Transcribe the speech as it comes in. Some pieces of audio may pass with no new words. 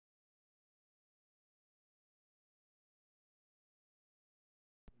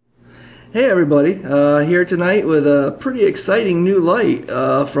Hey everybody, here tonight with a pretty exciting new light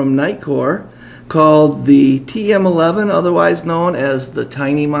from NiteCore called the TM11, otherwise known as the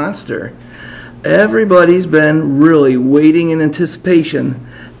Tiny Monster. Everybody's been really waiting in anticipation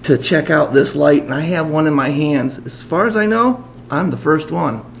to check out this light, and I have one in my hands. As far as I know, I'm the first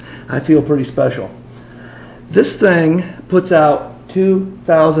one. I feel pretty special. This thing puts out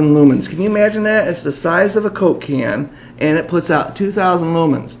 2,000 lumens. Can you imagine that? It's the size of a Coke can, and it puts out 2,000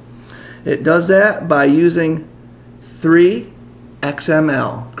 lumens. It does that by using 3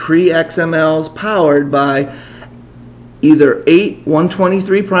 XML. CREE XM-Ls powered by either 8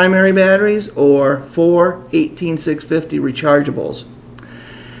 123 primary batteries or 4 18650 rechargeables.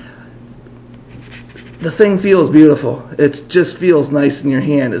 The thing feels beautiful. It just feels nice in your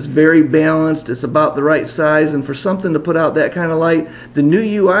hand. It's very balanced. It's about the right size, and for something to put out that kind of light, the new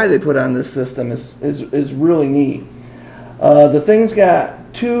UI they put on this system is really neat. The thing's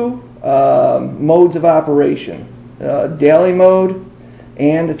got two modes of operation, daily mode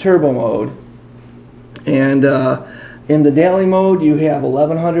and a turbo mode. And in the daily mode you have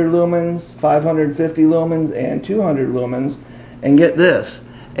 1100 lumens, 550 lumens, and 200 lumens. And get this,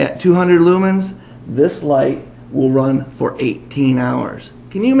 at 200 lumens this light will run for 18 hours.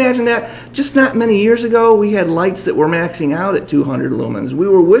 Can you imagine that? Just not many years ago we had lights that were maxing out at 200 lumens. We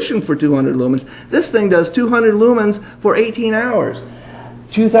were wishing for 200 lumens. This thing does 200 lumens for 18 hours.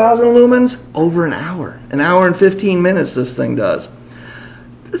 2,000 lumens, over an hour and 15 minutes this thing does.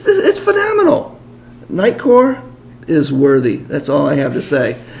 It's phenomenal. NiteCore is worthy. That's all I have to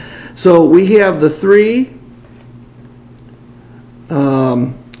say. So we have the three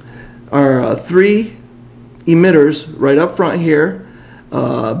emitters right up front here.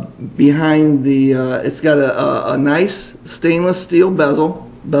 Behind the, it's got a nice stainless steel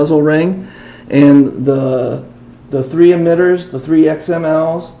bezel ring, and the 3 emitters, the 3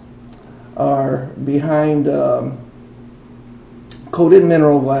 XMLs, are behind coated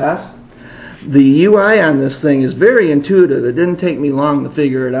mineral glass. The UI on this thing is very intuitive. It didn't take me long to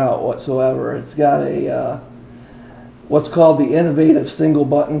figure it out whatsoever. It's got a what's called the innovative single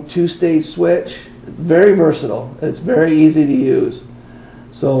button 2-stage switch. It's very versatile. It's very easy to use.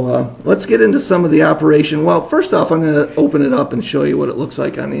 So let's get into some of the operation. Well, first off, I'm going to open it up and show you what it looks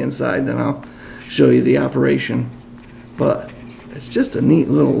like on the inside. Then I'll show you the operation. But it's just a neat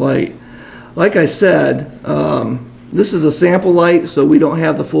little light. Like I said, this is a sample light, so we don't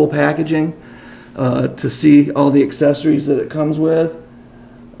have the full packaging to see all the accessories that it comes with.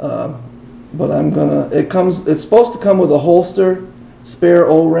 But it's supposed to come with a holster, spare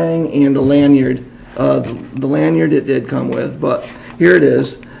O-ring, and a lanyard. The lanyard it did come with, but here it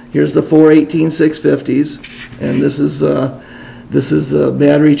is. Here's the 4 18650s, and this is the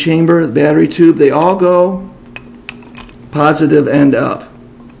battery chamber, the battery tube. They all go positive end up.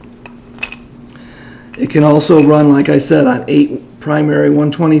 It can also run, like I said, on 8 primary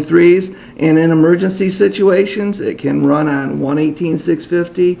 123s, and in emergency situations it can run on 1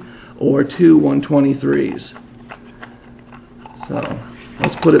 18650 or 2 123s. So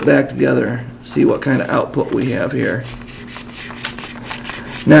let's put it back together, see what kind of output we have here.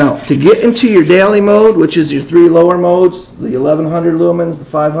 Now, to get into your daily mode, which is your 3 lower modes, the 1100 lumens, the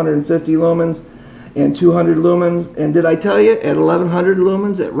 550 lumens, and 200 lumens, and did I tell you at 1100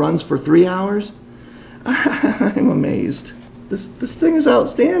 lumens it runs for 3 hours? I'm amazed. This thing is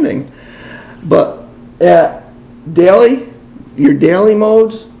outstanding. But at your daily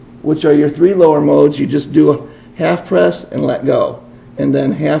modes, which are your 3 lower modes, you just do a half press and let go, and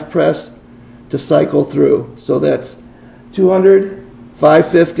then half press to cycle through. So that's 200,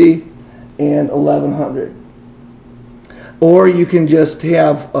 550, and 1100. Or you can just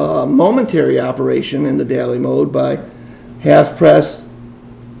have a momentary operation in the daily mode by half press.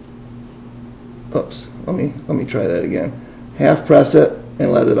 Oops, let me try that again. Half press it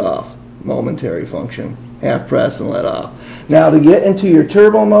and let it off. Momentary function. Half press and let off. Now to get into your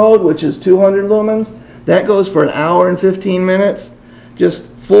turbo mode, which is 200 lumens, that goes for an hour and 15 minutes. Just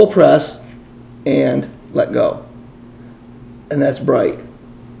full press and let go. And that's bright.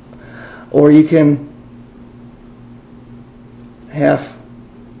 Or you can half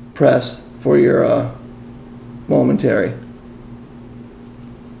press for your momentary.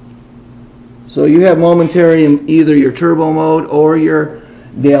 So you have momentary in either your turbo mode or your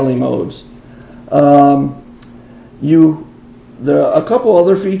daily modes. There are a couple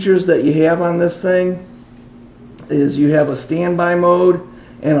other features that you have on this thing. Is you have a standby mode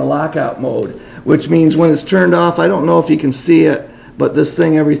and a lockout mode, which means when it's turned off, I don't know if you can see it, but this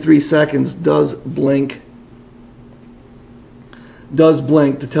thing every 3 seconds does blink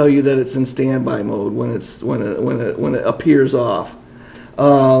to tell you that it's in standby mode when it appears off.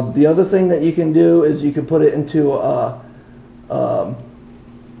 The other thing that you can do is you can put it into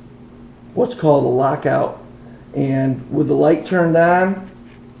what's called a lockout, and with the light turned on,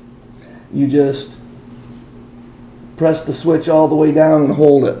 you just press the switch all the way down and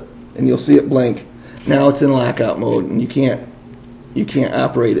hold it, and you'll see it blink. Now it's in lockout mode, and you can't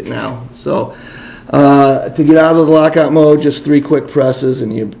operate it now. So to get out of the lockout mode, just 3 quick presses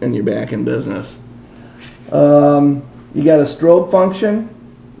and you're back in business. You got a strobe function,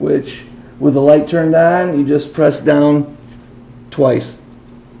 which with the light turned on, you just press down twice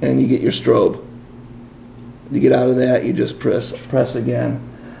and you get your strobe. To get out of that, you just press again.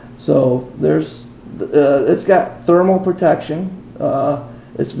 So there's it's got thermal protection.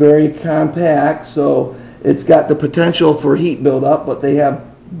 It's very compact, so it's got the potential for heat buildup, but they have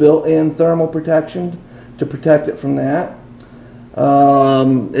built-in thermal protection to protect it from that.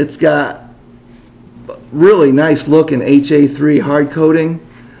 It's got really nice looking HA3 hard coating.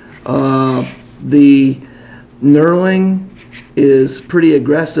 The knurling is pretty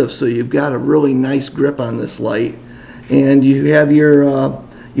aggressive, so you've got a really nice grip on this light, and you have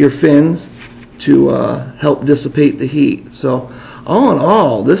your fins to help dissipate the heat. So all in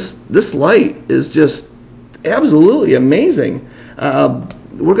all, this light is just absolutely amazing.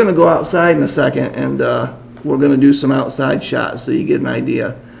 We're going to go outside in a second, and we're going to do some outside shots so you get an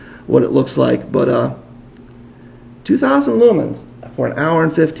idea what it looks like. But 2,000 lumens for an hour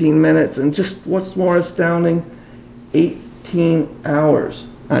and 15 minutes, and just what's more astounding, 18 hours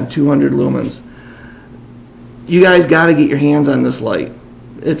on 200 lumens. You guys got to get your hands on this light.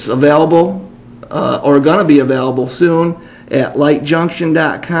 It's available, or going to be available soon at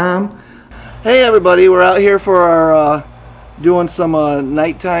lightjunction.com. Hey everybody, we're out here for our doing some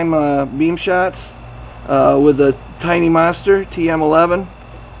nighttime beam shots with the Tiny Monster TM11,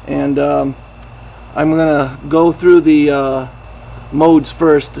 and I'm gonna go through the modes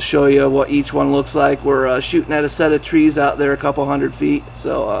first to show you what each one looks like. We're shooting at a set of trees out there a couple hundred feet,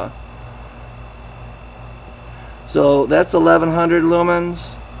 so that's 1100 lumens,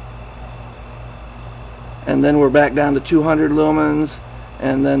 and then we're back down to 200 lumens,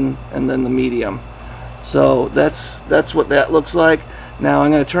 and then the medium. So that's what that looks like. Now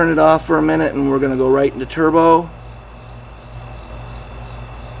I'm going to turn it off for a minute, and we're going to go right into turbo,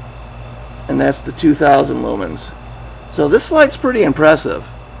 and that's the 2000 lumens. So this light's pretty impressive.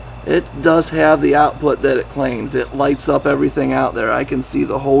 It does have the output that it claims. It lights up everything out there. I can see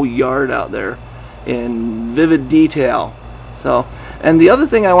the whole yard out there in vivid detail. So, and the other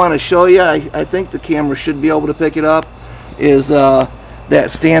thing I want to show you, I think the camera should be able to pick it up, is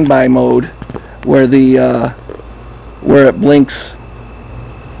that standby mode where where it blinks.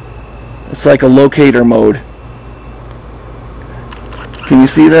 It's like a locator mode. Can you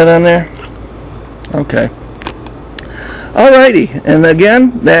see that on there? Okay. Alrighty, and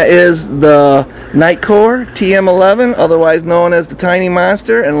again, that is the NiteCore TM11, otherwise known as the Tiny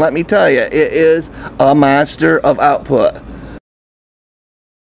Monster, and let me tell you, it is a monster of output.